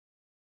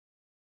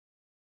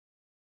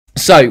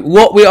So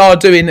what we are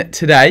doing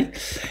today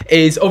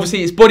is,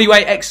 obviously it's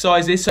bodyweight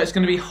exercises, so it's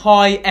going to be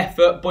high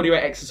effort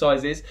bodyweight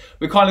exercises.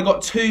 We've kind of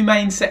got two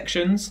main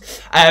sections.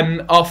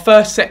 Our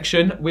first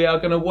section, we are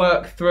going to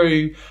work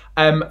through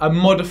a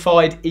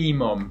modified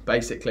EMOM,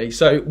 basically.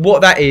 So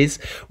what that is,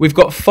 we've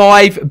got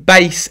 5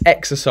 base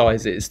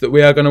exercises that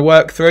we are going to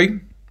work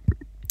through,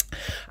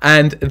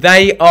 and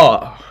they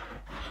are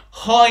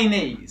high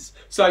knees.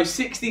 So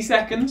 60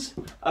 seconds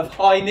of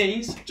high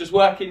knees, just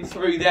working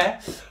through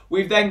there.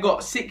 We've then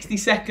got 60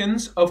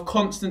 seconds of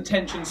constant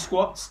tension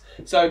squats.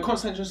 So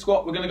constant tension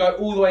squat, we're going to go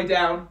all the way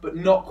down, but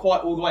not quite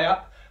all the way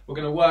up. We're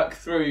going to work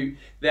through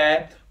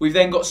there. We've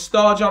then got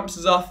star jumps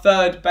as our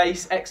third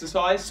base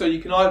exercise. So you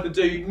can either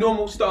do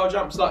normal star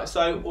jumps like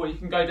so, or you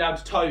can go down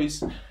to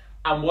toes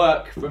and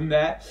work from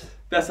there.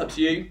 That's up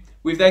to you.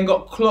 We've then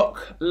got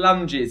clock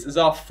lunges as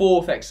our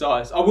fourth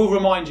exercise. I will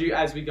remind you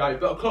as we go,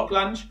 but a clock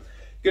lunge,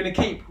 you're going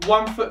to keep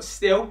 1 foot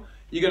still.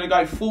 You're going to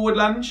go forward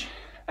lunge,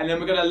 and then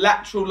we're going to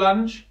lateral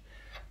lunge,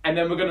 and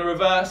then we're going to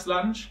reverse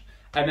lunge,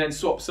 and then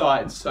swap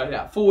sides. So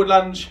yeah, forward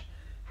lunge,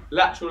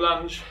 lateral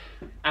lunge,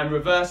 and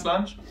reverse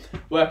lunge,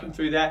 working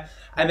through there.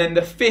 And then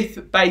the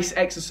fifth base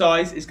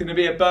exercise is going to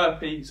be a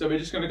burpee. So we're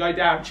just going to go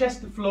down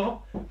chest to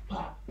floor,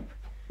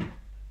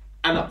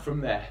 and up from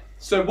there.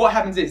 So what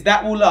happens is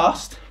that will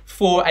last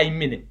for a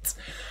minute.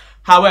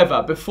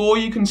 However, before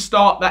you can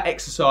start that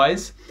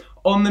exercise,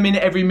 on the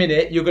minute, every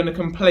minute, you're going to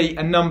complete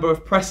a number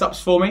of press-ups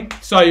for me.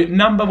 So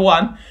number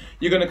 1,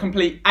 you're going to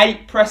complete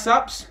 8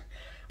 press-ups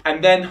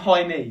and then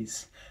high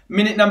knees.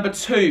 Minute number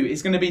 2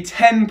 is going to be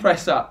 10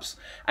 press-ups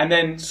and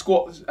then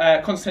squats,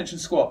 constant tension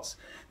squats.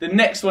 The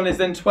next one is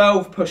then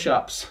 12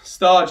 push-ups,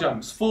 star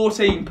jumps,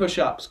 14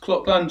 push-ups,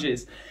 clock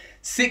lunges,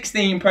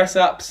 16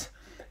 press-ups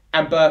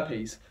and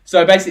burpees.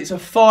 So basically it's a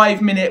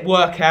 5-minute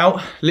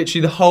workout,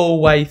 literally the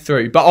whole way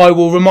through. But I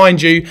will remind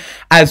you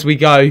as we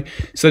go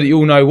so that you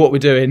all know what we're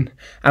doing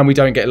and we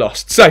don't get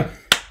lost. So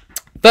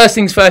first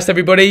things first,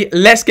 everybody,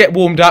 let's get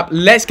warmed up.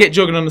 Let's get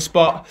jogging on the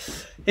spot.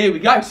 Here we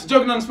go. So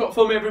jogging on the spot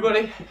for me,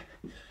 everybody.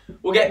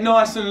 We'll get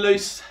nice and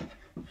loose.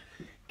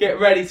 Get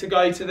ready to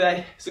go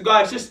today. So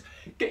guys, just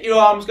get your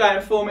arms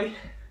going for me.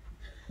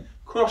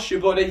 Cross your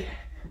body.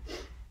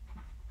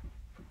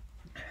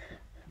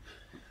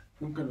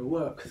 I'm going to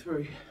work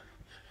through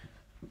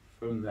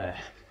from there.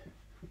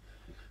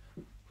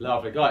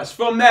 Lovely, guys.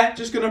 From there,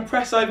 just going to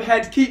press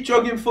overhead. Keep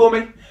jogging for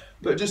me,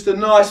 but just a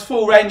nice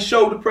full range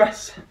shoulder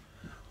press.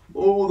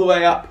 All the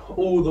way up,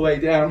 all the way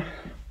down.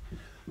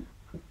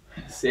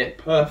 That's it,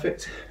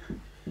 perfect.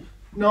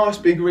 Nice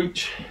big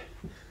reach.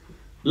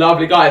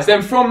 Lovely, guys.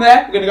 Then from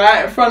there, we're going to go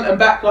out in front and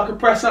back like a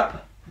press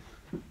up.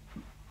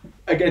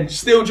 Again,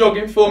 still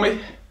jogging for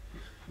me.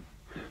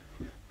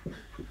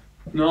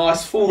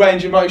 Nice full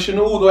range of motion,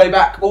 all the way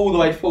back, all the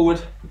way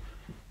forward.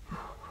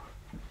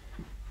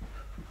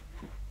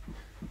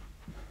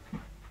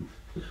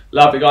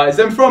 Lovely, guys.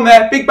 Then from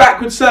there, big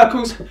backward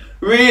circles.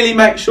 Really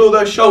make sure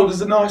those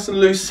shoulders are nice and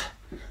loose.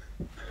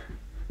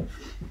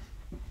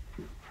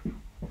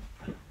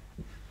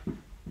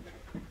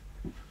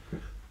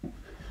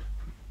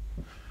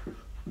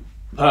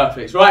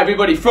 Perfect. Right,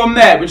 everybody, from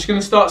there, we're just going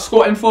to start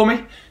squatting for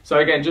me. So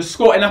again, just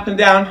squatting up and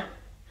down.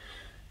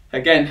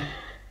 Again,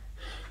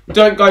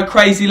 don't go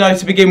crazy low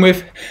to begin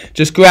with.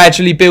 Just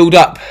gradually build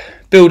up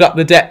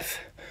the depth.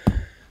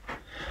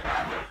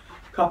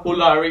 Couple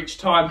lower each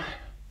time.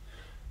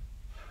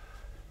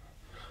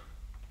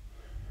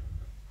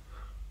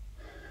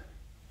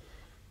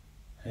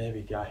 There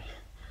we go.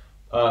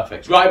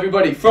 Perfect. Right,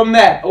 everybody, from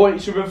there, I want you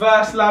to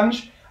reverse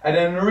lunge and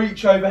then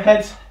reach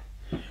overhead.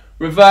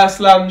 Reverse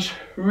lunge,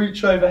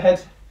 reach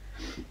overhead.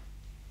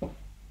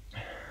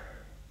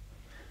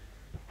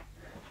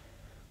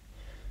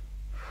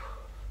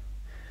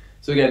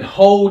 So again,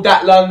 hold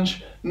that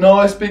lunge,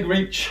 nice big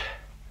reach,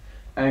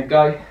 and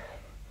go.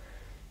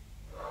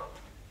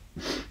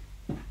 There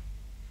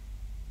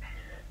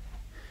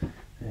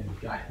we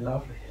go,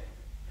 lovely.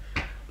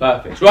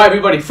 Perfect. Right,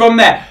 everybody, from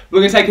there, we're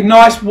going to take a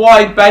nice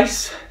wide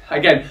base.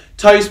 Again,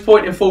 toes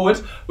pointing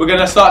forward. We're going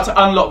to start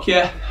to unlock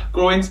your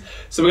groins.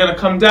 So we're going to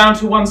come down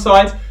to one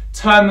side,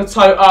 turn the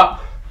toe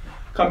up,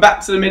 come back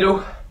to the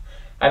middle,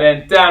 and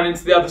then down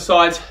into the other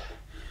side.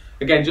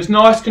 Again, just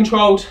nice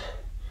controlled.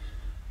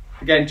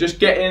 Again, just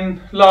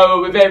getting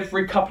lower with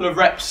every couple of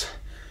reps.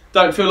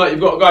 Don't feel like you've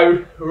got to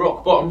go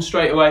rock bottom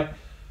straight away.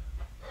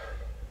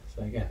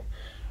 So again,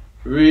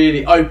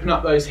 really open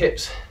up those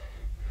hips.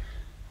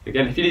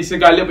 Again, if you need to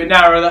go a little bit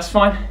narrower, that's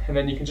fine. And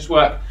then you can just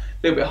work a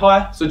little bit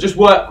higher. So just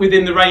work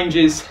within the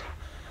ranges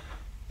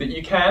that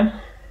you can.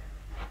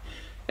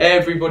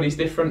 Everybody's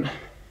different.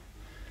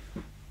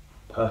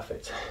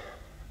 Perfect.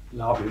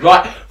 Lovely.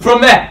 Right, from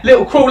there,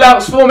 little crawl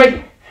outs for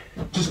me.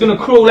 Just going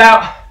to crawl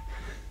out,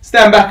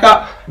 stand back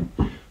up,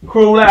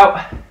 crawl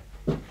out,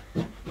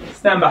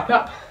 stand back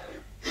up.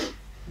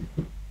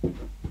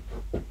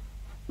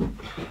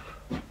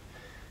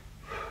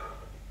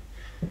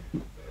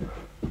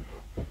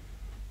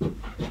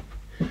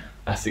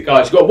 That's it,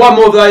 guys. You've got one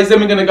more of those, then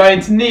we're going to go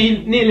into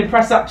kneeling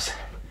press ups.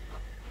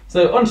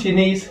 So onto your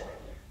knees.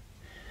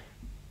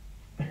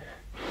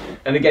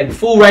 And again,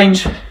 full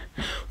range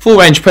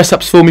press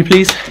ups for me,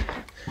 please.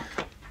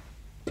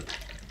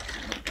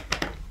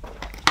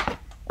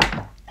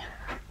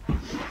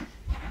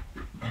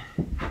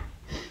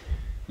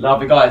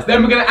 Lovely, guys.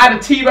 Then we're going to add a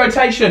T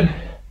rotation.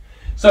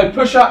 So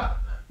push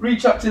up,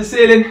 reach up to the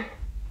ceiling.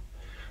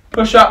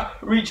 Push up,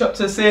 reach up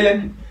to the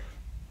ceiling.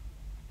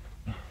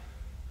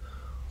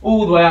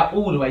 All the way up,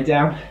 all the way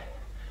down.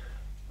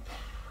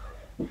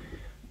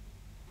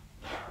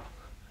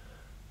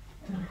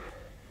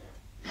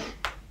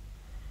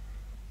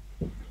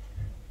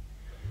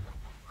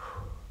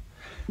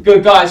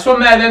 Good, guys.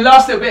 From there, then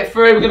last little bit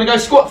through, we're going to go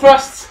squat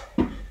thrusts.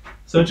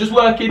 So just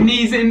working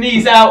knees in,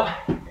 knees out.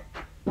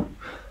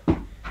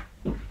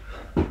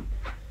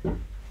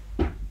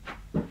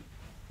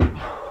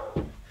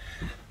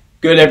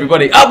 Good,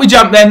 everybody. Up we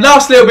jump then.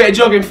 Last little bit of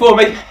jogging for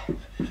me.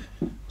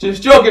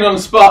 Just jogging on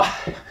the spot.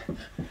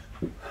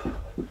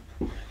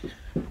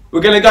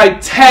 We're going to go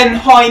 10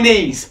 high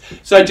knees.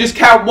 So just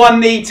count one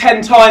knee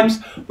 10 times.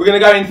 We're going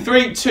to go in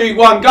 3, 2,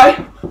 1,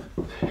 go.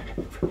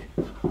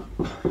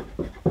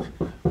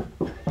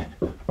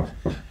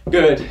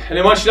 Good. And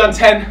then once you've done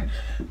 10,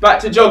 back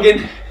to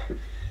jogging.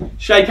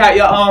 Shake out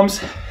your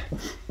arms.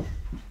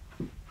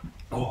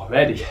 Oh,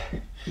 ready.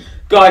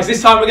 Guys,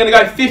 this time we're going to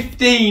go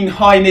 15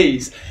 high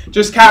knees.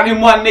 Just counting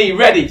one knee.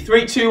 Ready?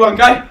 3, 2, 1,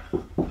 go.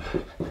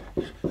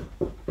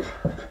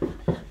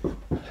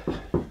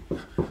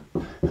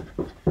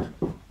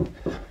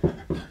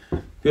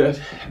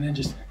 Good. And then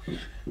just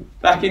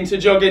back into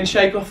jogging.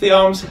 Shake off the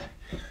arms.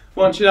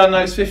 Once you've done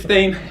those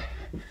 15.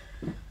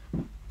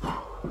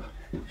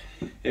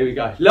 Here we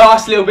go.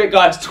 Last little bit,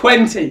 guys.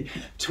 20.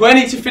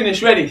 20 to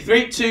finish. Ready?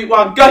 3, 2,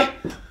 1, go.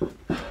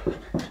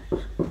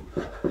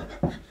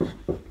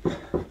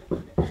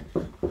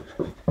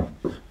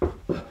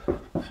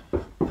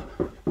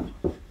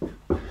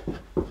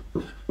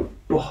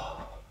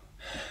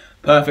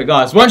 Perfect,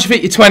 guys. Once you've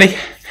hit your 20,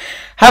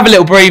 have a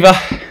little breather,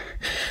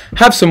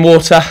 have some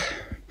water,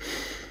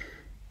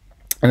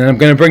 and then I'm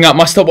going to bring up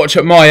my stopwatch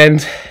at my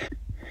end.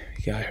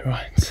 Here we go,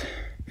 right.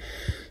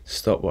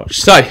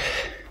 Stopwatch. So,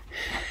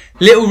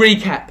 little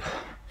recap.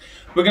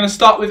 We're going to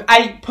start with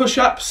 8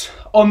 push-ups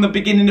on the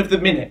beginning of the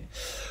minute.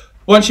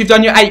 Once you've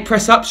done your 8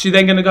 press-ups, you're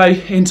then going to go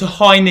into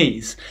high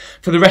knees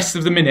for the rest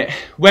of the minute.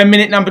 When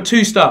minute number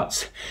 2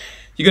 starts,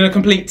 you're going to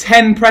complete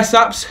 10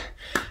 press-ups,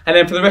 and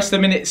then for the rest of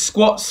the minute,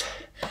 squats,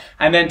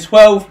 and then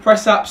 12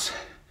 press-ups,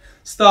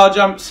 star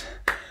jumps,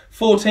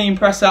 14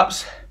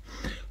 press-ups,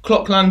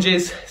 clock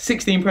lunges,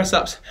 16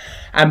 press-ups,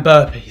 and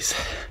burpees.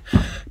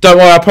 Don't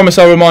worry, I promise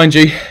I'll remind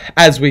you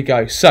as we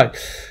go. So,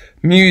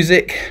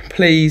 music,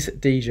 please,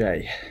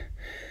 DJ.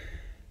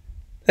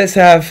 Let's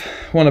have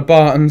one of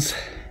Barton's.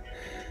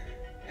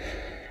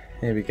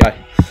 Here we go.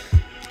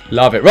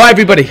 Love it. Right,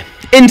 everybody,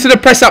 into the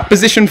press-up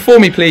position for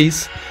me,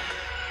 please.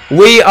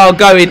 We are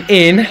going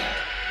in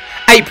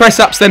 8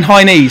 press-ups, then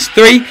high knees.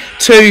 3,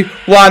 2,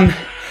 1,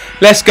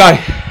 let's go.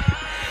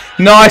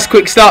 Nice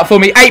quick start for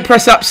me. 8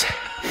 press-ups.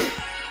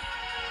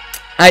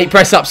 8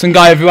 press-ups and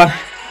go, everyone.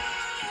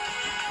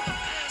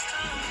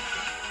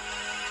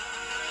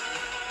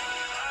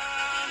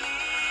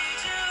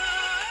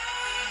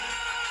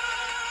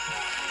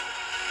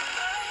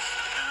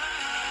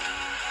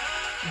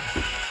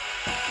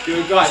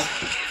 Good, guys.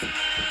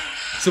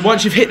 So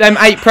once you've hit them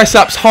 8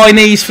 press-ups, high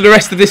knees for the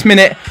rest of this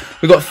minute,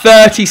 we've got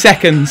 30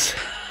 seconds.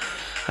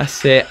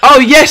 That's it. Oh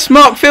yes,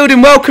 Mark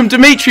Fielding, welcome.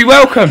 Dimitri,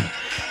 welcome.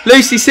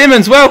 Lucy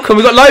Simmons, welcome.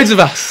 We've got loads of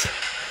us.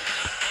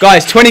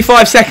 Guys,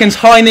 25 seconds,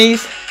 high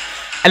knees.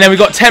 And then we've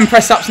got 10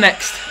 press-ups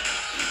next.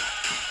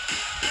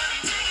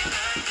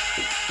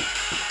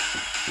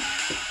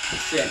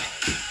 That's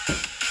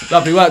it.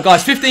 Lovely work,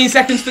 guys. 15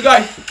 seconds to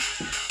go.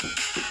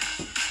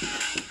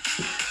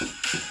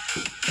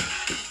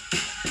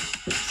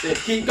 That's it.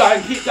 Keep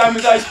going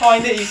with those high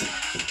knees.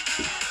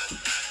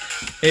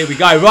 Here we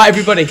go. Right,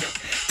 everybody.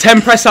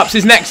 10 press-ups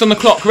is next on the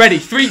clock. Ready?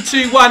 3,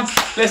 2, 1.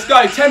 Let's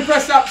go. 10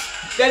 press-ups,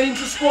 then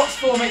into squats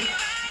for me.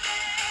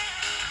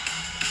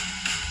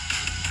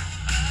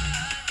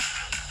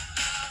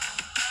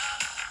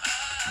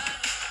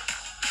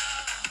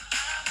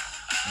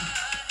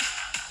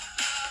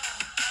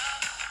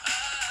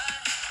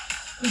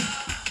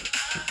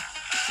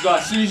 So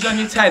guys, as soon as you've done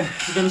your 10,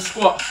 you're going to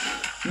squat.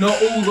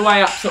 Not all the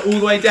way up, so all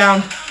the way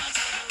down,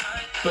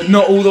 but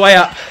not all the way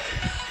up.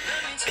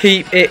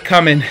 Keep it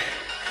coming.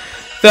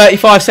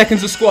 35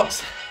 seconds of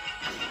squats.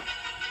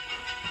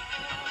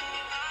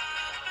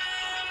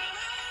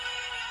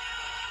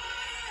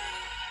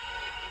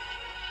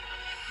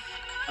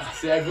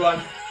 That's it,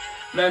 everyone.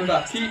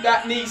 Remember, keep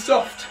that knee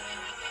soft.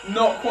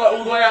 Not quite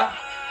all the way up.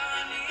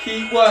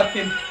 Keep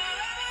working.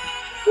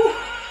 Woo.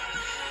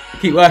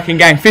 Keep working,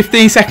 gang.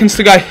 15 seconds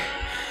to go.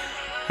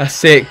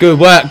 That's it. Good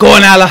work. Go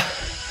on, Alla.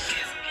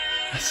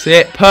 That's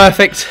it.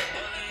 Perfect.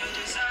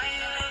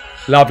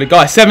 Lovely,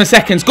 guys. 7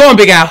 seconds. Go on,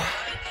 Big Al.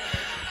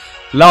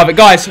 Love it,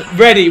 guys.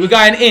 Ready? We're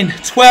going in.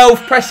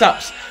 12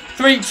 press-ups.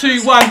 3,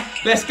 2, 1.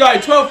 Let's go.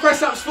 12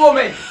 press-ups for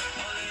me.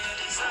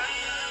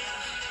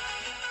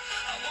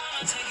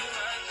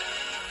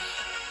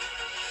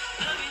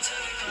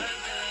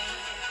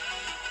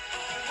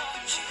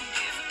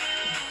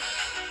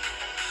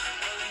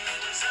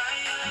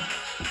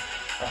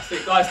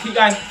 That's it, guys, keep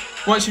going.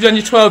 Once you've done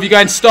your 12, you're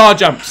going star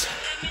jumps.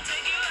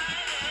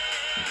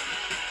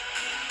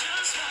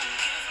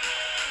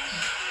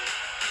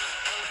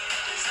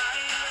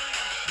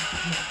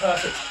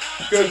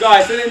 Perfect. Good,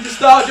 guys, and into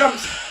star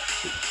jumps.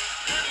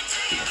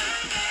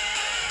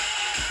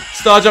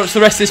 Star jumps for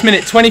the rest of this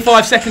minute.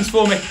 25 seconds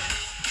for me.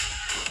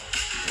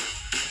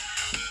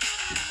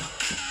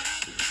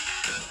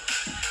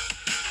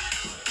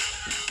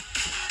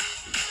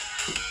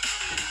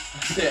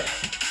 That's it.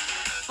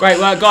 Great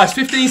work, guys.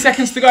 15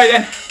 seconds to go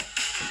then.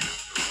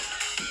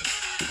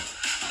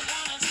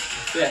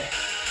 That's it.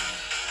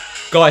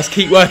 Guys,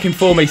 keep working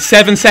for me.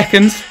 7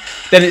 seconds.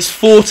 Then it's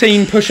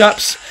 14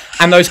 push-ups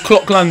and those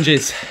clock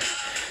lunges.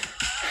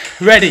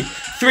 Ready?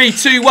 3,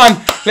 2,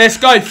 1. Let's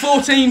go.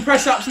 14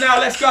 press-ups now.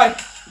 Let's go.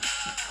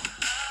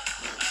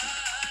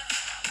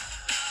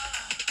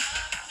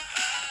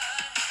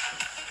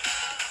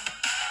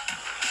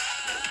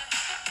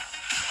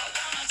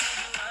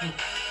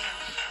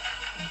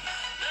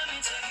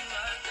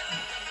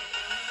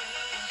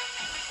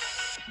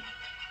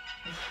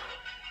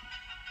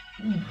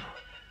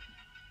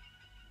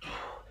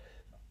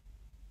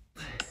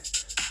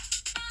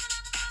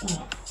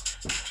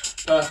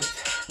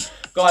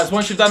 Perfect. Guys,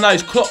 once you've done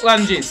those clock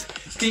lunges,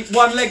 keep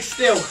one leg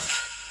still.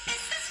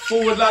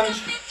 Forward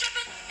lunge,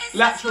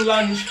 lateral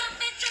lunge,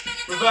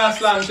 reverse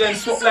lunge, then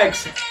swap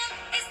legs.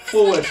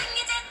 Forward,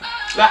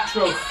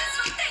 lateral,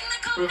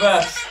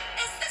 reverse,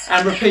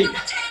 and repeat.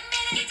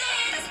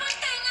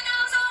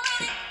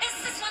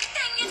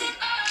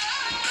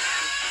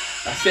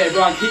 That's it,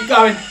 everyone, keep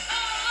going.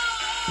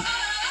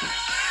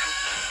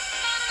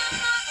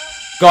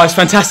 Guys,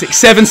 fantastic.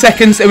 7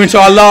 seconds and we're into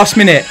our last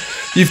minute.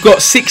 You've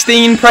got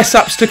 16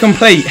 press-ups to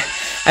complete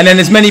and then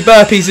as many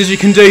burpees as you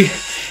can do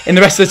in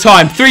the rest of the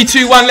time. 3,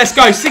 2, 1, let's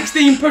go.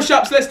 16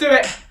 push-ups, let's do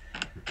it.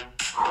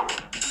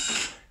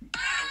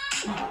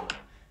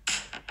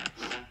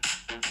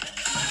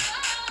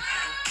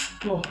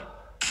 Oh.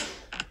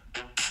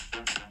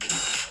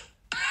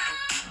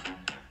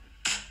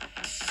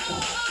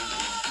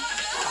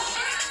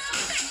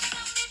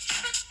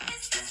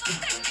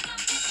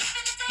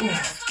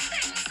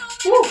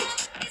 Woo.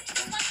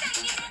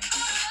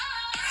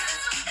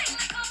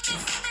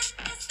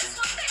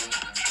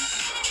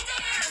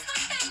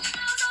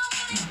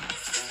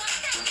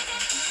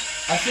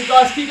 That's it,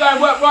 guys, keep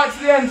going, work right to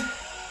the end.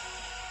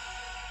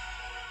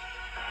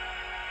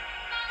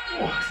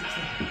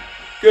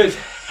 Good.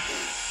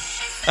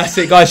 That's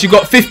it, guys, you've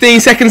got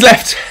 15 seconds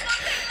left.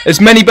 As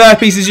many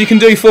burpees as you can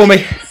do for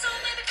me.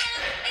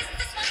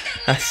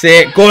 That's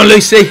it, go on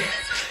Lucy.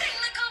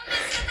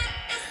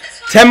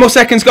 10 more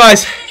seconds,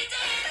 guys.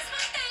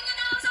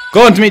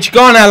 Go on Dimitri,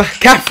 go on Ella.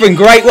 Catherine,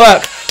 great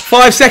work.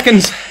 5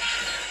 seconds.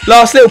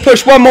 Last little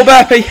push, one more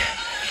burpee.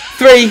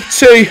 3,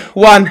 2,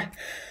 1.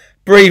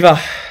 Breather.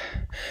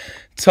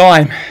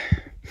 Time.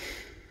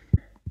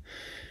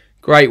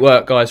 Great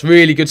work, guys.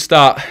 Really good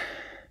start.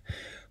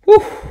 Woo.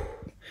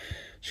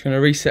 Just going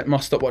to reset my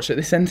stopwatch at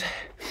this end.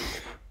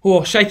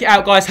 Oh, shake it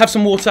out, guys. Have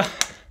some water.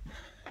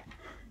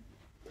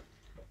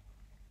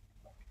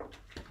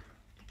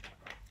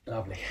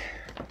 Lovely.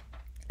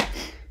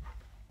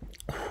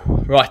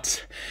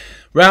 Right,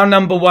 round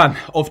number 1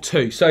 of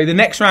 2. So the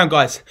next round,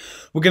 guys,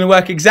 we're going to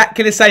work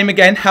exactly the same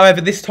again.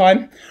 However, this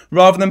time,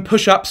 rather than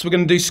push-ups, we're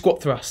going to do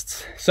squat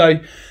thrusts.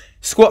 So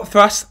squat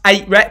thrusts,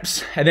 8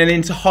 reps, and then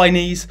into high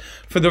knees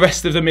for the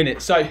rest of the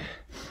minute. So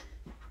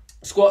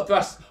squat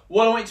thrusts.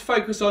 What I want you to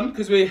focus on,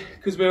 because we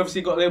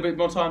obviously got a little bit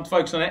more time to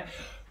focus on it,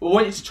 we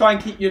want you to try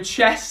and keep your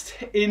chest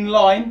in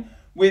line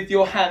with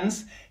your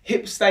hands.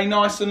 Hips stay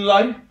nice and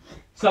low.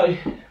 So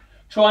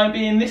try and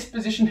be in this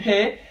position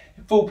here.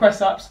 Full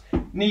press ups,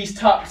 knees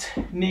tucked,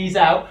 knees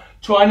out.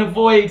 Try and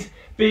avoid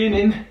being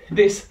in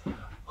this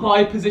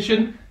high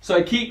position.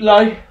 So keep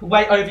low,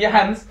 weight over your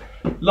hands,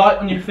 light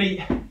on your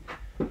feet,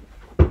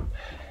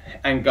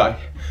 and go.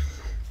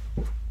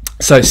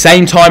 So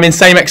same timing,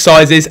 same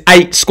exercises,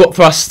 8 squat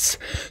thrusts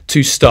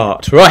to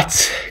start.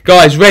 Right,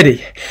 guys,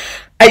 ready?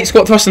 8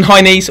 squat thrusts and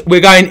high knees.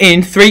 We're going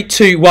in 3,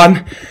 2,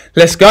 1.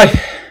 Let's go.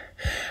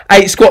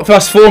 8 squat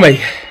thrusts for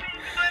me.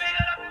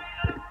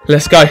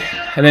 Let's go.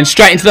 And then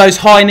straight into those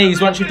high knees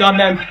once you've done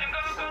them.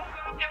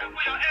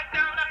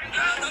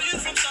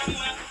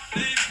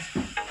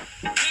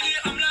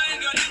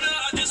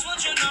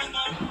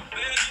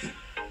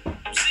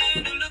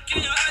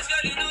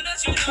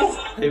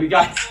 Here we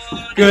go.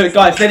 Good,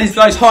 guys. Then into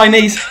those high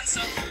knees.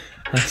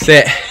 That's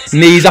it.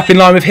 Knees up in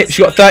line with hips.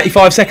 You've got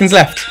 35 seconds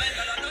left.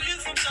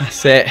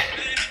 That's it.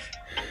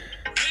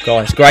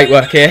 Guys, great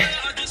work here.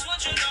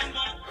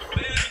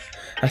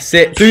 That's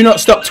it. Do not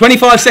stop.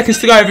 25 seconds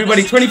to go,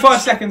 everybody.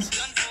 25 seconds.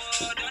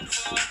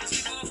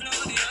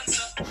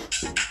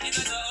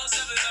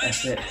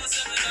 That's it.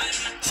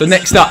 So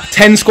next up,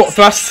 10 squat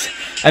thrusts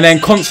and then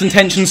constant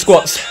tension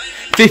squats.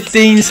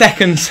 15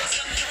 seconds.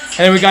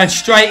 And then we're going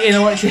straight in. I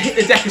want you to hit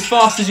the deck as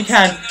fast as you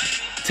can.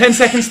 10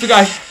 seconds to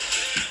go.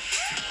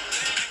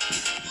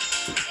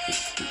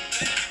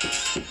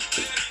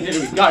 Here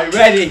we go.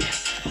 Ready?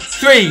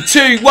 3,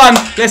 2, 1.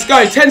 Let's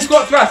go. 10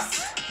 squat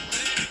thrusts.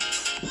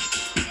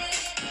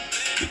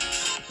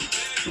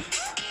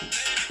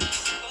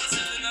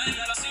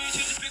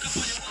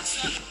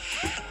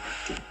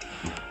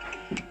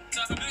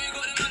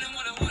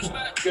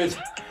 good.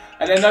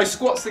 And then those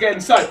squats again.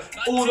 So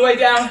all the way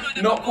down,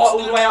 not quite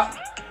all the way up.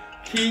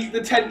 Keep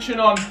the tension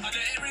on.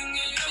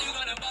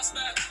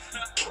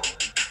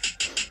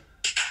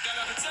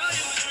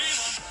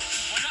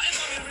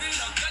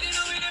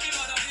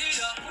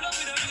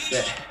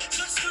 Yeah.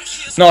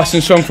 Nice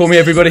and strong for me,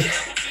 everybody.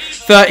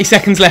 30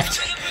 seconds left.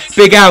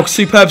 Big Al,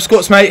 superb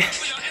squats, mate.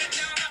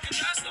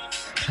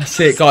 That's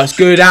it, guys.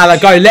 Good, Al.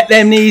 Go. Let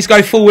them knees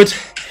go forward.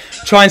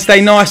 Try and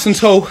stay nice and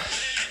tall.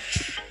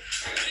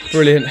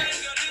 Brilliant.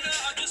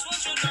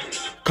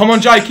 Come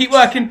on, Joe. Keep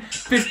working.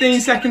 15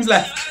 seconds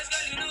left.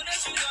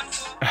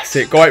 That's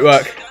it. Great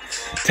work.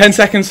 10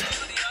 seconds.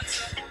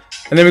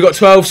 And then we've got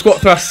 12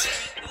 squat thrusts.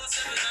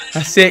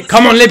 That's it.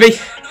 Come on, Libby.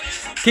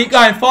 Keep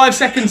going. 5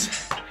 seconds.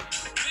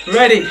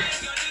 Ready.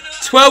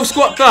 12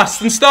 squat thrusts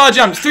and star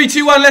jumps. 3,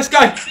 2, 1. Let's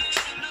go.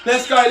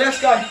 Let's go.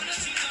 Let's go.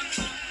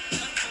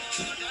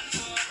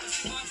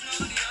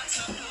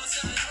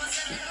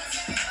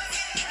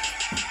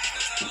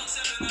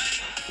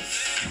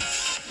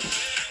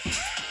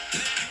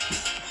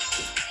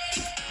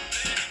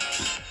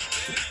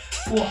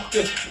 Oh,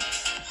 good.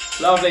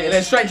 Lovely. And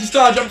then straight to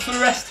star jumps for the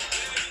rest.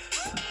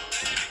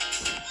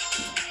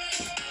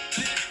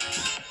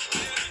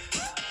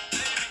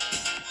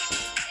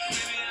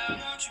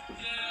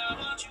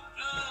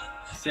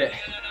 That's it.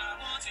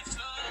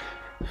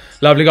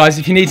 Lovely, guys.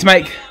 If you need to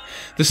make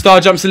the star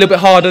jumps a little bit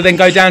harder, then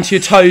go down to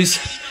your toes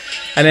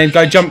and then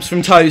go jumps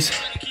from toes.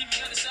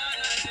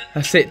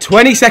 That's it.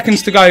 20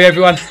 seconds to go,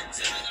 everyone.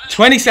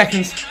 20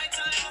 seconds.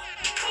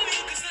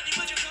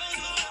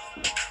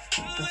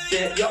 That's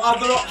it. Your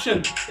other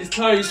option is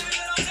toes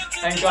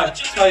and go.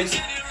 Toes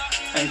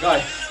and go.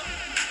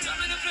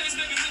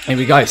 Here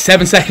we go.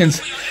 7 seconds.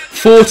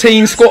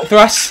 14 squat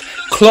thrusts.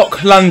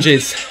 Clock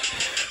lunges.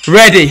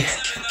 Ready.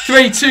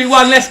 3, 2,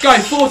 1. Let's go.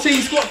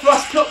 14 squat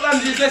thrusts. Clock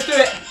lunges. Let's do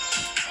it.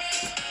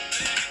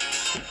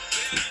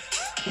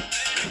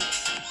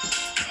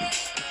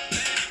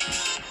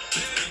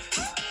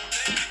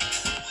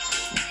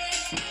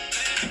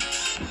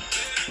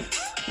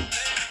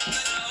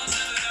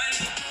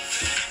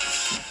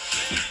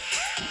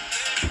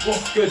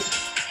 Oh, good.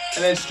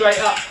 And then straight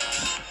up,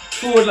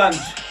 forward lunge,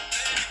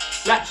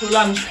 lateral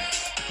lunge,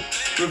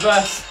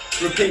 reverse,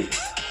 repeat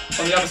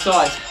on the other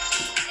side.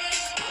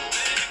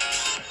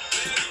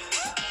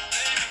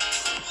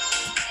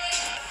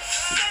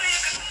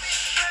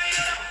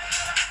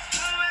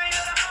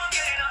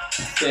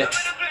 That's it.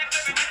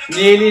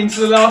 Nearly into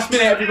the last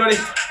minute, everybody.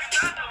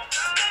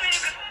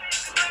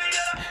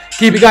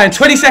 Keep it going.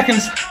 20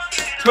 seconds.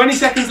 20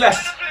 seconds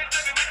left.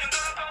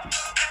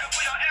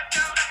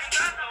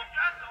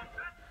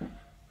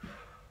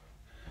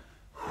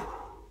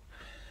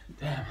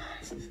 Damn,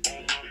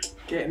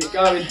 getting it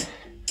going.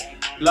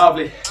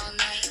 Lovely.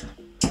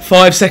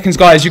 5 seconds,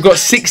 guys. You've got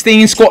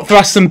 16 squat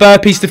thrusts and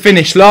burpees to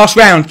finish. Last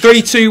round.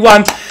 3, 2,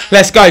 1.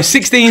 Let's go.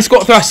 16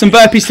 squat thrusts and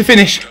burpees to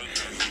finish.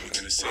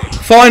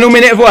 Final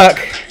minute of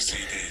work.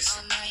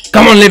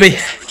 Come on, Libby.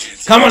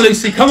 Come on,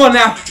 Lucy. Come on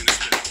now.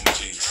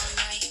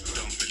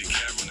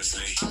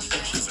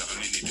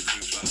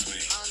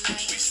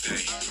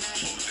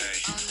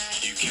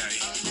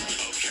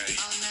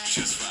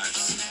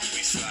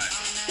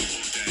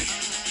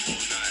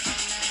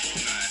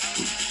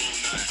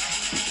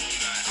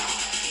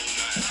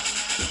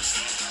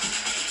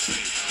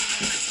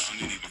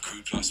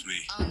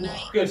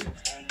 Good.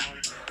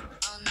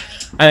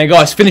 And then,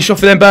 guys, finish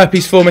off with them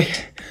burpees for me.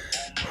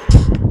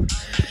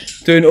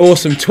 Doing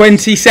awesome.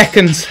 20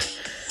 seconds.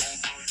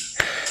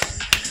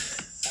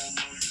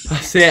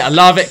 That's it. I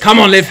love it. Come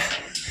on, Liv.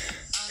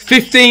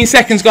 15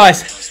 seconds,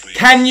 guys.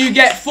 Can you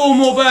get 4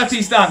 more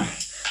burpees done?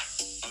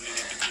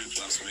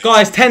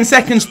 Guys, 10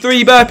 seconds.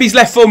 3 burpees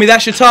left for me.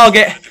 That's your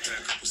target.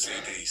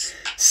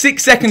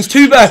 6 seconds.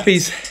 2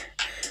 burpees.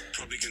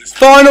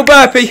 Final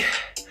burpee.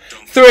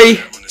 3,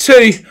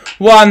 2,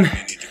 1.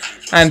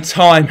 And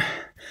time.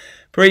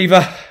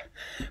 Breather.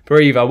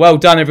 Breather. Well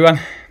done,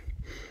 everyone.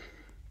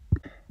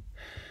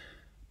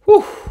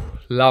 Whew.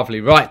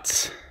 Lovely.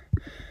 Right.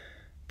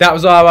 That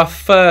was our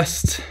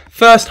first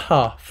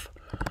half.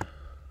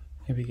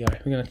 Here we go.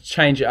 We're going to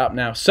change it up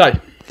now. So,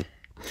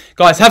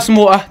 guys, have some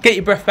water. Get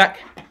your breath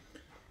back.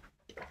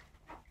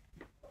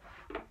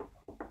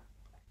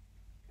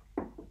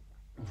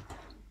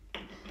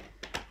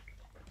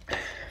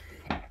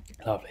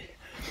 Lovely.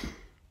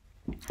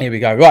 Here we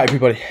go. Right,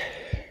 everybody.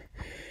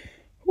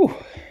 Whew.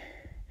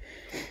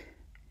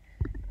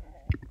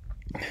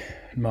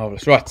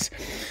 Marvellous. Right.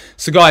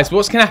 So, guys,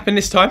 what's going to happen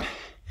this time?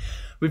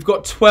 We've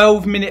got a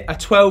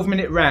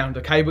 12-minute round,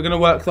 okay? We're going to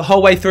work the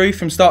whole way through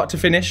from start to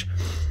finish.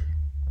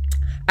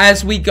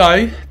 As we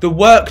go, the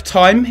work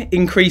time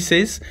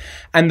increases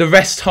and the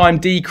rest time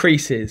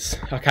decreases,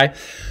 okay?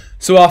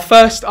 So our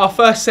first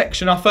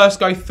section, our first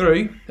go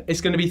through,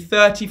 is going to be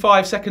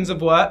 35 seconds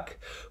of work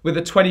with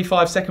a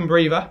 25-second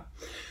breather.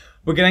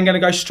 We're then going to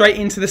go straight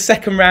into the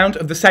second round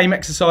of the same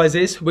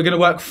exercises. We're going to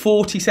work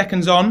 40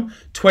 seconds on,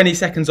 20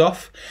 seconds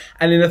off.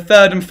 And in the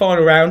third and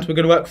final round, we're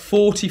going to work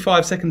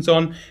 45 seconds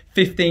on,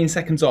 15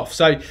 seconds off.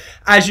 So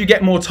as you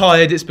get more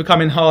tired, it's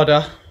becoming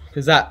harder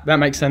because that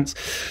makes sense.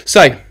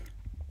 So,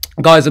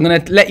 guys, I'm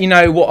going to let you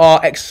know what our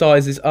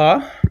exercises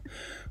are.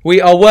 We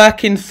are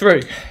working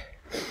through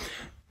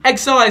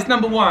exercise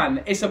number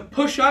 1. It's a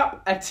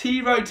push-up, a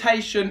T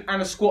rotation,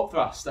 and a squat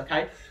thrust,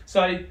 okay?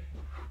 So,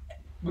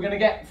 we're going to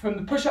get from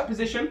the push-up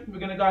position, we're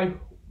going to go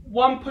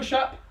 1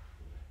 push-up,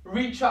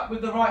 reach up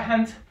with the right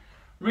hand,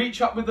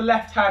 reach up with the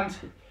left hand,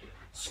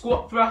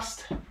 squat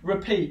thrust,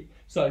 repeat.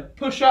 So,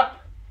 push-up,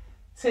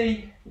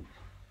 T,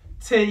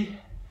 T,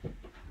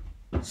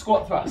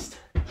 squat thrust.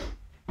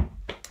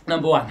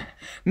 Number 1.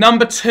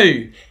 Number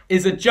 2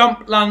 is a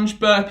jump lunge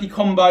burpee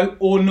combo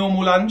or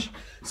normal lunge.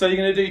 So you're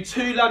going to do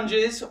 2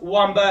 lunges,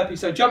 1 burpee.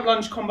 So jump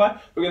lunge combo.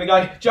 We're going to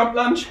go jump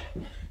lunge,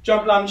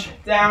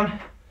 down,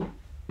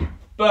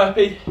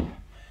 burpee,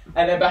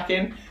 and then back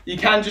in. You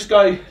can just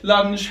go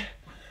lunge,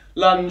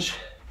 lunge,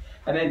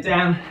 and then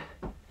down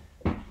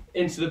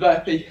into the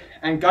burpee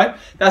and go.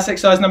 That's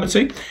exercise number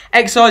 2.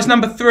 Exercise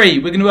number 3,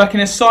 we're going to work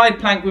in a side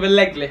plank with a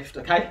leg lift,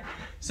 okay?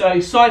 So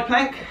side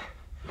plank,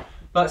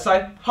 but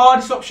so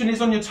hardest option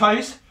is on your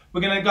toes.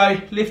 We're going to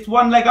go lift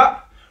 1 leg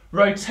up,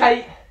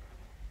 rotate,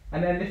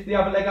 and then lift the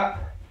other leg up,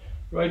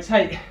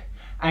 rotate,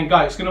 and go.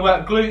 It's going to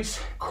work glutes,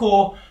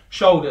 core,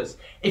 shoulders.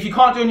 If you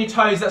can't do it on your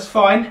toes, that's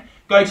fine.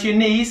 Go to your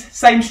knees,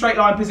 same straight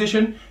line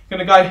position. Going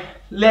to go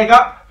leg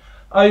up,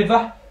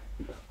 over,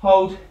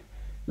 hold,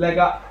 leg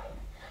up,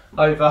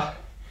 over,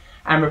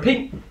 and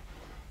repeat.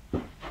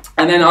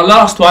 And then our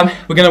last one,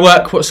 we're going to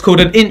work what's called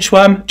an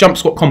inchworm jump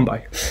squat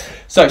combo.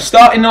 So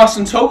starting nice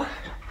and tall,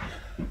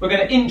 we're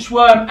going to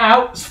inchworm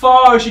out as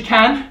far as you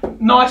can.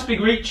 Nice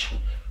big reach.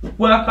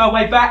 Work our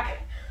way back.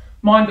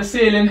 Mind the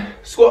ceiling.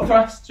 Squat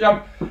thrust,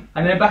 jump,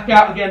 and then back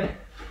out again.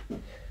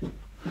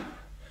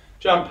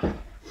 Jump,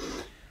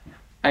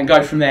 and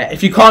go from there.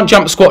 If you can't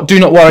jump squat, do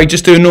not worry.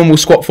 Just do a normal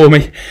squat for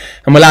me,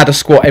 and we'll add a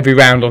squat every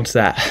round onto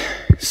that.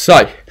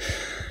 So,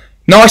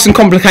 nice and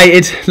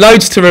complicated.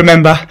 Loads to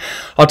remember.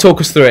 I'll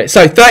talk us through it.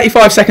 So,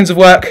 35 seconds of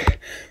work.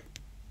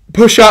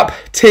 Push up,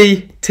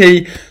 T,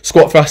 T,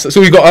 squat thrust. That's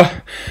all you've got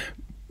to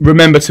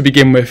remember to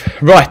begin with.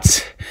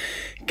 Right,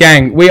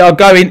 gang, we are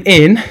going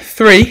in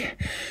 3,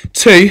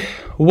 2,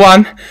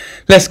 1.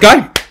 Let's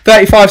go.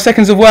 35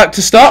 seconds of work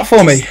to start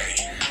for me.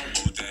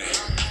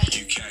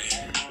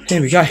 Here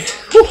we go.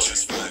 Woo.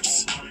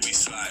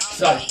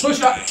 So,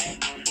 push up,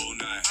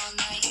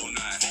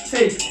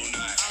 T,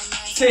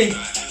 T,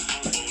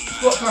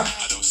 squat thrust.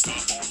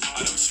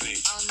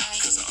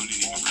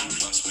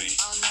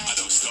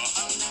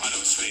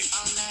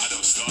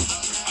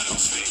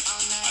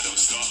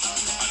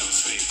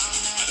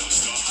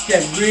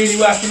 Again, really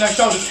working those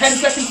shoulders. 10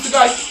 seconds to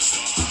go.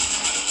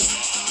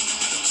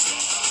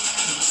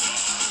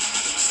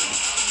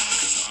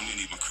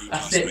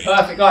 That's it,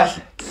 perfect guys.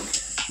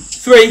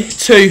 3,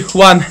 2,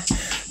 1,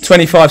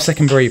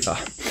 25-second breather.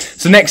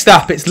 So next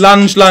up, it's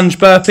lunge, lunge,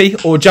 burpee,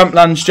 or jump,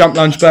 lunge,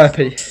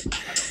 burpee.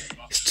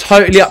 It's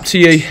totally up to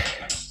you.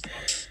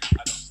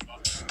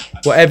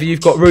 Whatever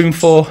you've got room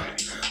for,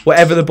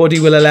 whatever the body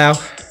will allow.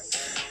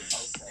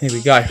 Here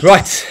we go.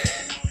 Right,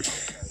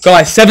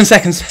 guys, 7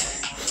 seconds.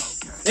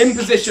 In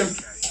position.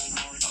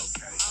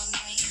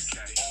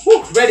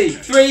 Woo, ready,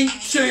 3,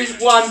 2,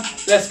 1,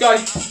 let's go.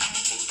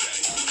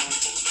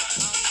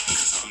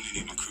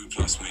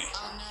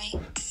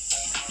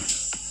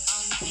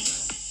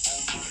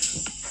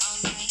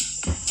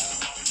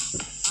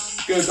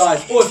 Good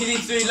guys, or if you need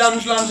to do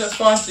lunge, lunge, that's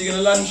fine. So you're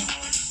going to lunge,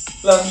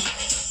 lunge.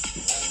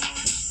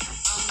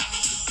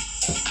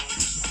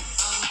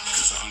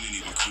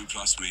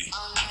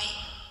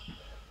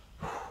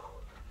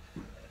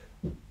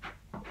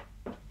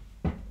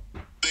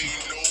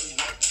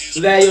 So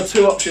there are your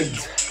 2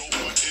 options.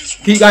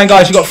 Keep going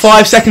guys, you've got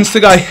 5 seconds to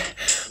go.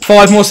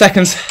 5 more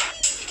seconds.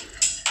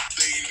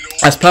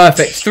 That's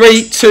perfect.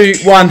 3, 2,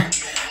 1,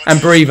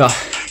 and breather.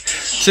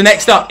 So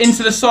next up,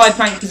 into the side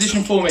plank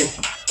position for me.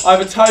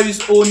 Either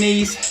toes or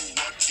knees,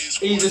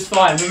 either's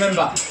fine.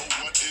 Remember,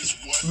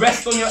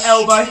 rest on your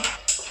elbow.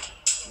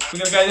 We're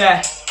going to go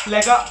there.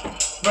 Leg up,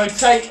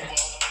 rotate.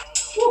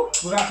 Woo,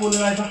 without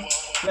falling over.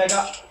 Leg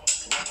up.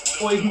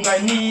 Or you can go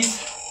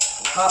knees,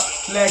 up,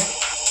 leg,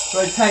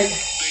 rotate,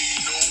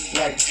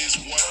 leg,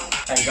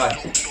 and go.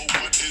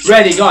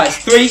 Ready guys,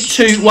 3,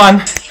 2, 1.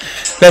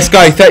 Let's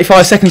go,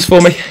 35 seconds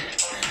for me.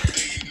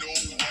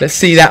 Let's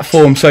see that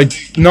form. So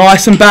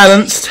nice and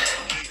balanced.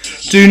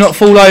 Do not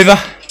fall over.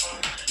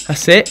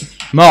 That's it.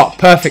 Mark,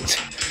 perfect.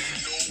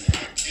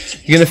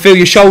 You're going to feel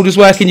your shoulders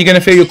working. You're going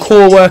to feel your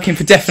core working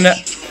for definite.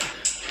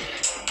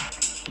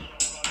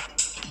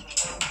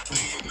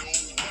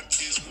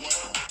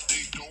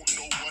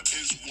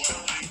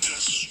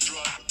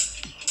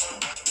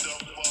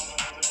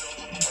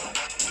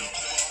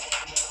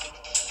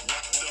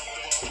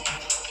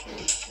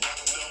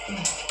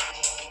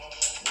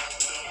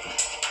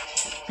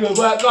 Good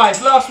work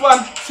guys. Last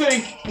 1,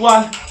 2,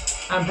 1,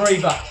 and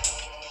breather.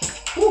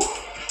 Woo.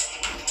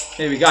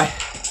 Here we go.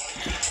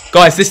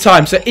 Guys, this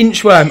time, so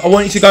inchworm, I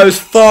want you to go as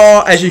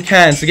far as you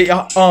can. So get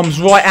your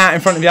arms right out in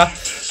front of you.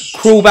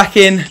 Crawl back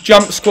in,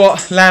 jump,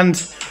 squat,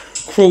 land,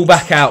 crawl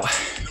back out.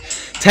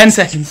 10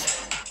 seconds.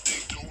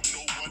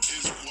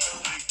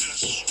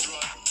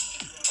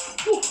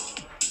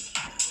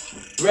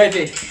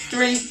 Ready,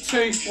 3,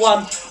 2,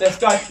 1, let's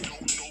go.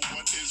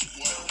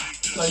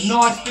 So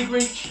nice big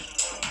reach.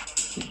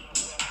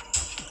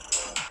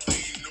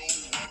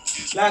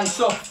 Land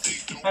soft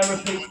and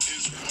repeat.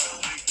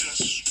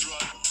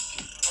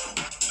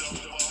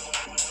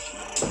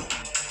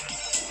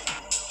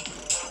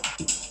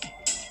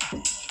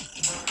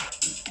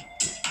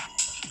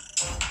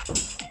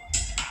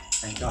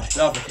 Thank you,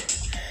 lovely.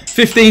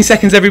 15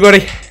 seconds,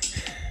 everybody.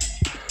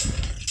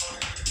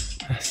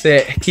 That's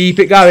it, keep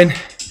it going.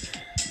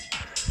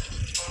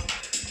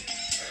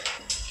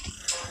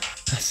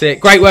 That's it,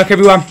 great work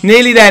everyone.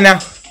 Nearly there now.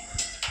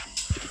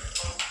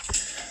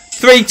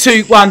 3,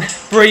 2, 1,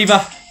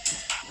 breather,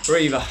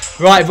 breather.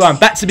 Right everyone,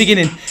 back to the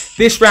beginning.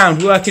 This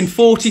round, we're working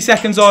 40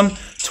 seconds on,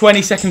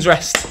 20 seconds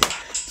rest.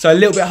 So a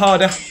little bit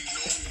harder.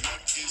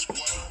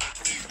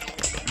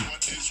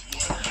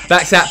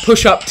 Back to that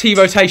push-up,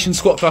 T-rotation,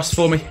 squat thrust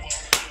for me.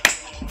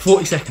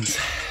 40 seconds.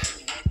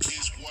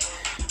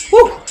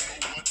 Woo.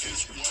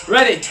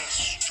 Ready?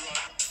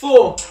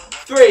 4,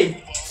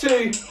 3,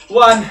 2,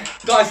 1.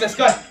 Guys, let's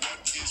go.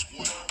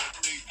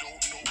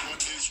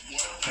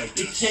 Okay,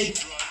 big T.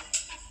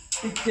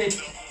 Big T.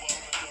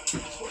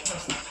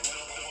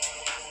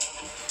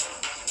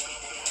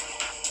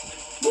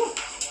 Woo.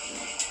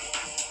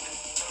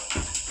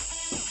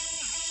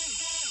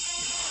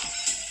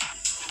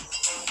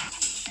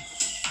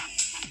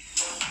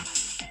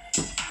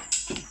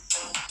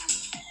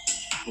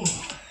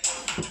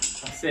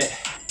 That's it.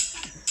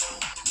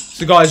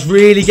 So guys,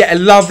 really get a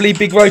lovely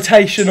big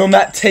rotation on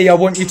that T. I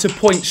want you to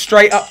point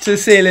straight up to the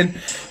ceiling.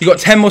 You've got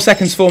 10 more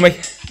seconds for me.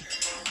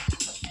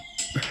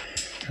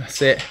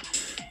 That's it.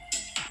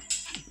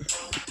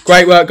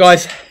 Great work,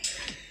 guys.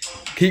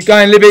 Keep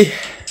going, Libby.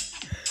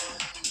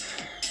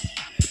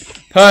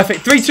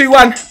 Perfect. 3, 2,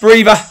 1.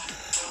 Breather.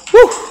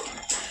 Woo.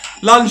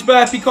 Lunge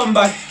burpee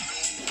combo.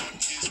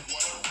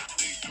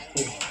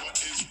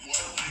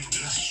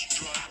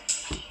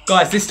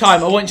 Guys, this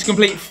time I want you to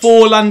complete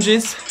 4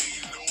 lunges,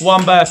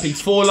 1 burpee.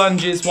 4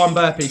 lunges, 1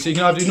 burpee. So you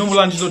can either do normal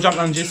lunges or jump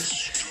lunges.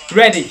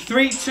 Ready?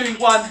 3, 2,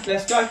 1.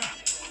 Let's go.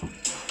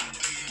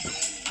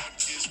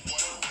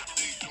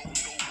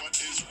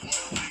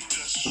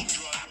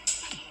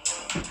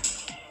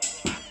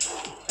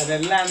 And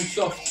then land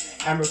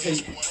soft and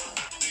repeat.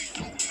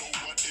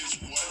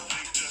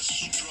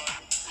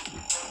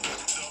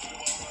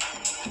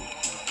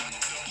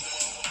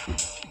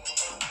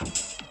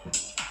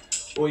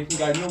 Or you can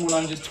go normal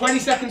lunges. 20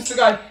 seconds to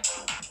go.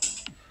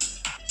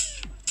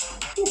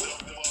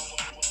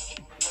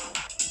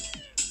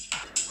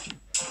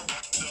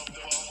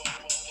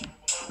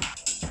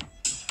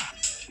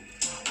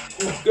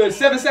 Good,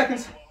 7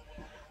 seconds.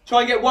 Try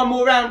and get one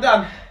more round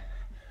done.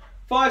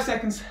 5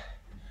 seconds.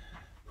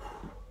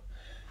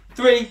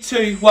 3,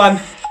 2, 1.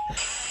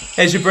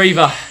 There's your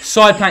breather.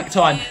 Side plank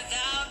time.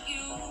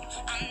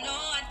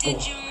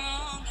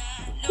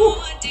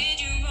 Oh.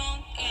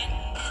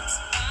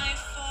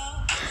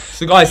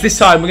 So guys, this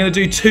time we're going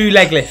to do 2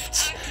 leg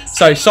lifts.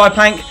 So side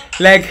plank,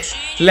 leg,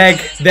 leg,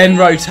 then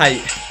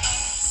rotate.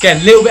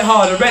 Again, a little bit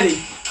harder. Ready?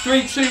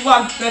 3, 2,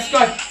 1. Let's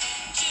go.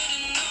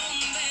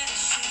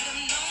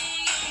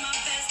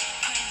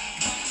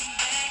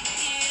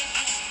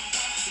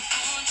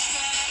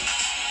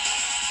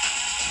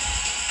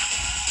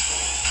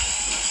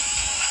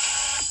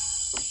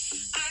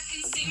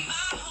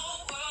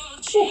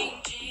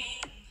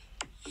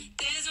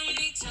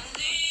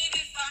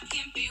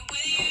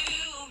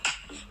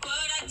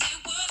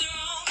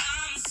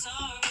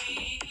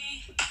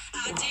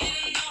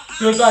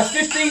 Good guys,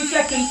 15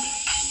 seconds.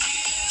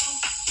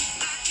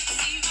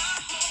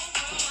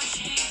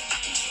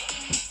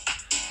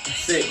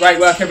 That's it, great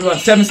work everyone.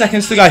 7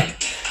 seconds to go.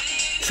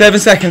 7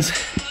 seconds.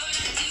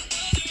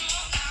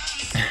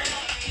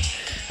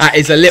 That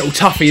is a little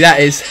toughie, that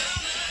is.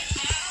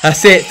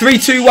 That's it, 3,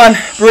 2, 1,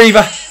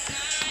 breather.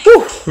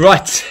 Woo.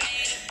 Right,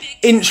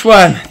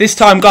 inchworm. This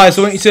time guys,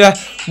 I want you to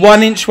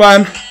 1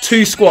 inchworm,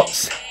 2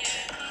 squats.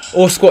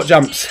 Or squat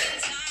jumps.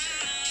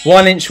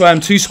 1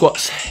 inchworm, 2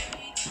 squats.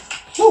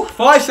 Woo,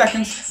 5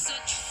 seconds.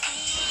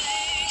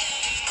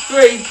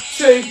 3,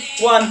 2,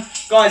 1.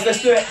 Guys,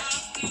 let's do it.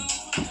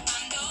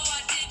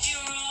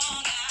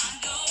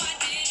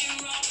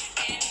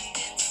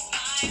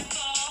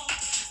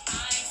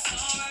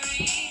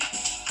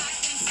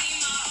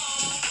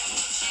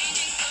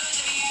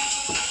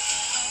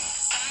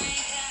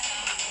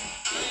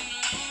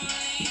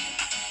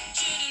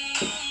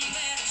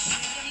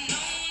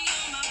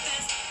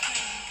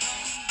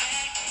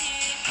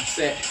 That's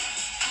it.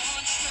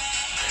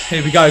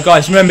 Here we go,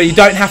 guys. Remember, you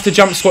don't have to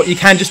jump squat. You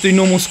can just do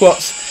normal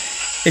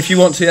squats if you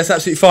want to. That's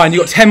absolutely fine.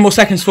 You've got 10 more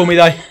seconds for me,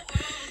 though.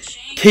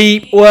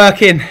 Keep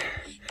working.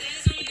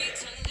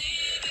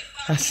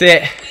 That's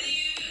it.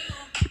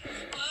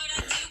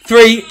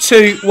 3,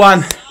 2,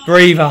 1.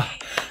 Breather.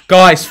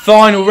 Guys,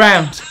 final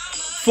round.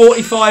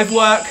 45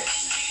 work,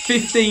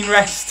 15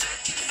 rest.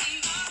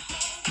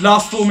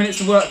 Last 4 minutes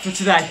of work for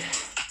today.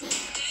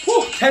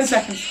 Woo, 10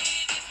 seconds.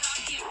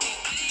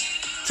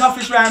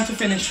 Toughest round to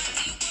finish.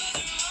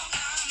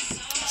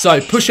 So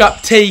push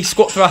up, T,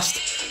 squat thrust,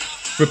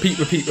 Repeat,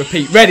 repeat,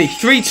 repeat. Ready?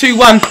 3, 2,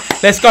 1.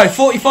 Let's go.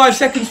 45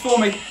 seconds for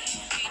me.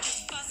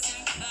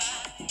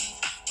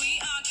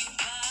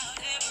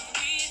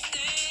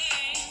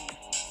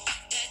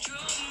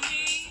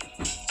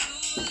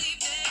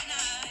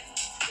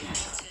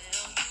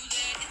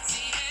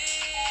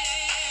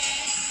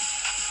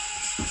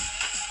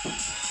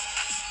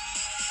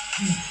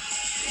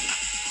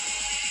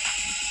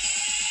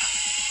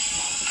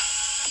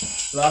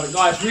 Love it,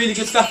 guys. Really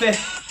good stuff there.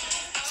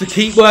 So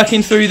keep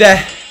working through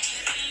there.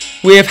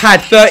 We have had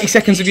 30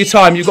 seconds of your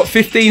time. You've got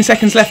 15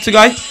 seconds left to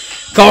go.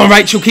 Go on,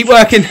 Rachel. Keep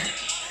working.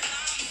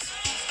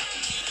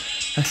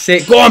 That's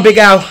it. Go on, Big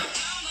Al.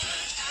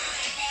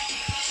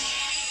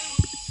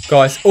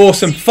 Guys,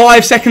 awesome.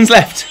 5 seconds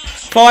left.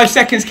 5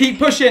 seconds. Keep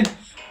pushing.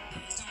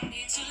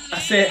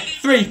 That's it.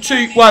 3,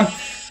 2, 1.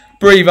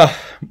 Breather.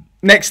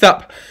 Next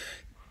up,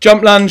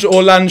 jump lunge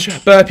or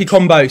lunge burpee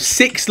combo.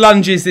 6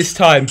 lunges this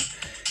time.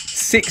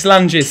 6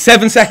 lunges.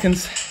 7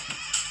 seconds.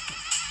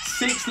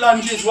 6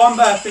 lunges, 1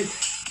 burpee.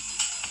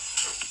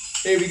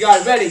 Here we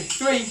go. Ready?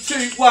 3,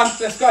 2, 1.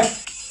 Let's go.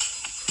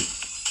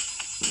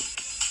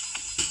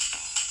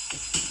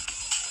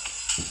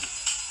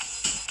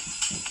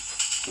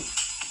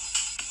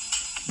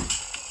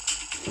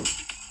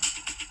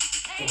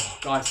 Oh,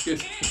 guys,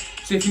 good.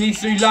 So if you need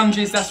to do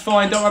lunges, that's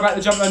fine. Don't worry about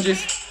the jump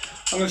lunges.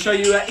 I'm going to show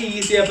you an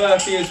easier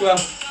burpee as well.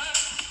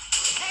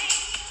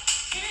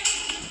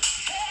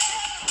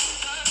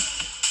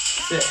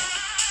 That's it.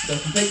 So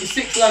complete your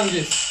 6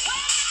 lunges.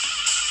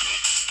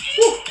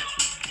 Woo.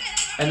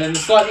 And then the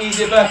slightly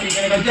easier burpee,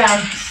 you're going to go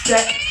down,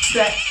 step,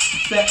 step,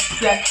 step,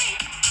 step,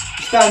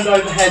 stand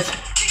overhead,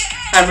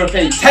 and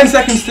repeat. 10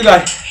 seconds to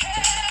go.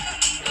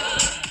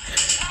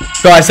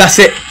 Guys, that's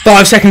it.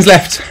 5 seconds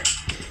left.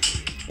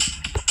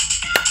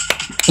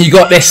 You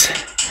got this.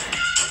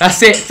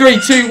 That's it. 3,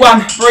 2,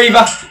 1.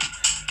 Breather.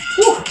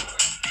 Woo.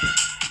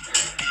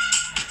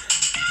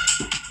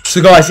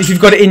 So guys, if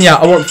you've got it in you,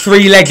 I want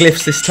 3 leg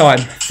lifts this time.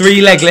 3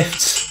 leg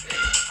lifts.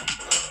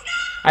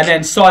 And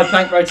then side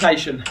plank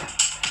rotation.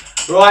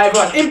 Right,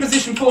 everyone, in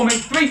position for me.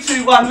 3,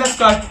 2, 1, let's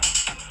go.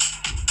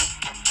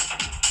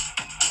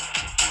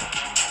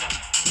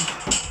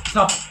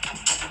 Tough.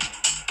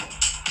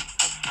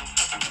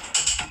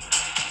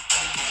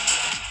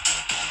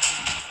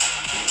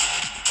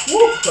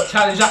 Woo, got to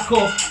challenge that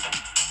core.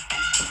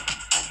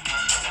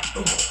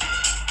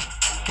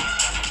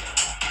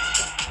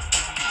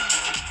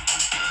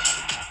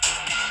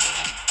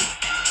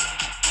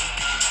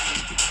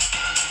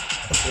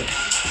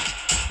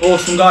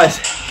 Awesome, guys.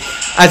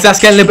 As that's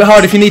getting a little bit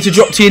hard, if you need to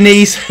drop to your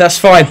knees, that's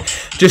fine.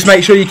 Just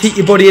make sure you keep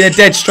your body in a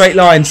dead straight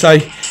line. So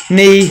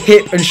knee,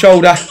 hip and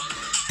shoulder,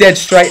 dead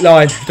straight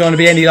line. You don't want to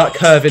be any like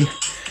curving.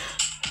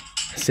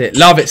 That's it.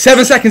 Love it.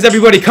 7 seconds,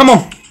 everybody. Come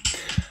on.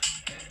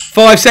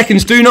 5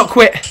 seconds. Do not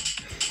quit.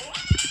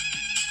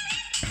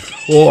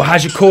 Oh,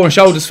 how's your core and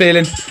shoulders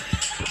feeling?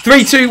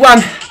 3, 2,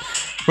 1.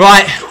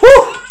 Right.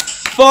 Woo.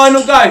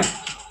 Final go.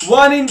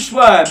 1 inch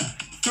worm.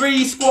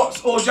 3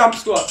 squats or jump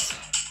squats.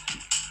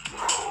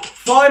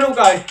 Final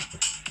go.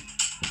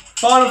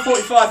 Final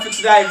 45 for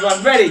today,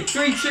 everyone. Ready?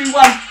 3, 2,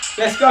 1.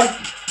 Let's go.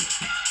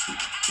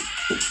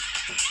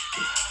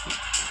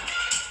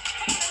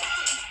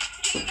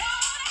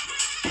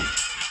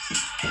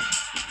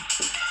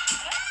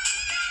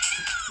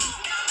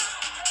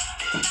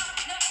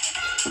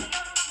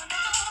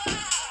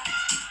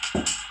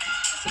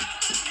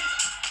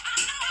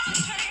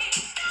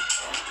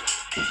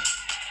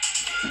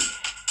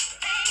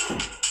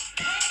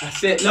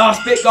 That's it.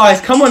 Last bit, guys.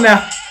 Come on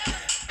now.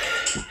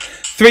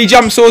 3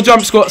 jumps or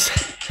jump squats.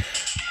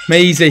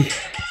 Easy.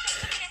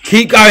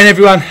 Keep going,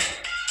 everyone.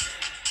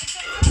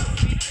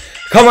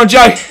 Come on,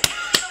 Joe.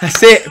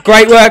 That's it.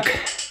 Great work.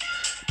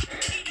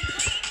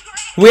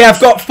 We have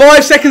got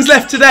 5 seconds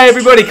left today,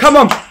 everybody. Come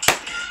on.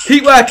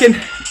 Keep working.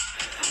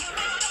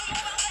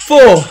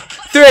 4,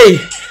 3,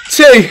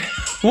 2,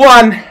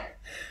 1.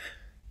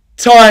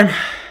 Time.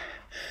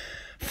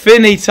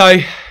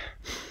 Finito.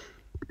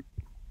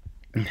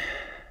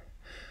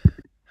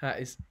 That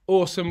is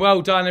awesome.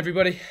 Well done,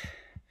 everybody.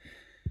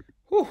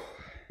 Whew.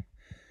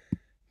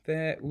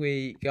 There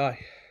we go.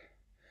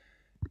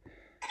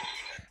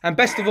 And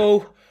best of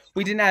all,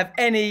 we didn't have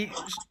any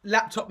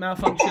laptop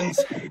malfunctions.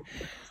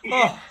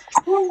 Oh,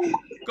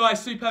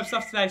 guys, superb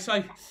stuff today.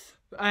 So,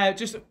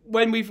 just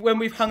when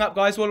we've hung up,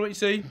 guys, what I want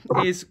you to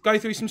do is go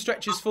through some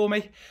stretches for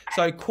me.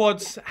 So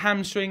quads,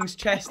 hamstrings,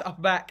 chest,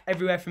 upper back,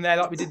 everywhere from there,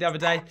 like we did the other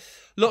day.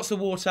 Lots of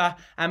water,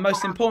 and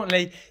most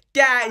importantly,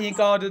 get out in your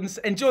gardens,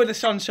 enjoy the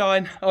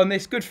sunshine on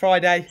this Good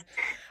Friday.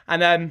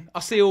 And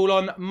I'll see you all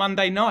on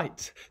Monday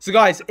night. So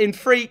guys, in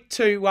 3,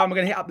 2, 1, we're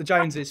going to hit up the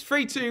Joneses.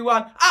 3, 2,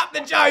 1, up the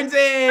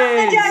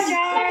Joneses!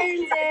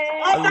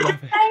 Up the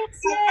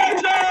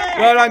Joneses!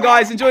 Well done,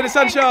 guys. Enjoy the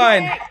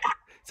sunshine.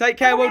 Take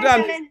care. Well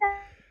done.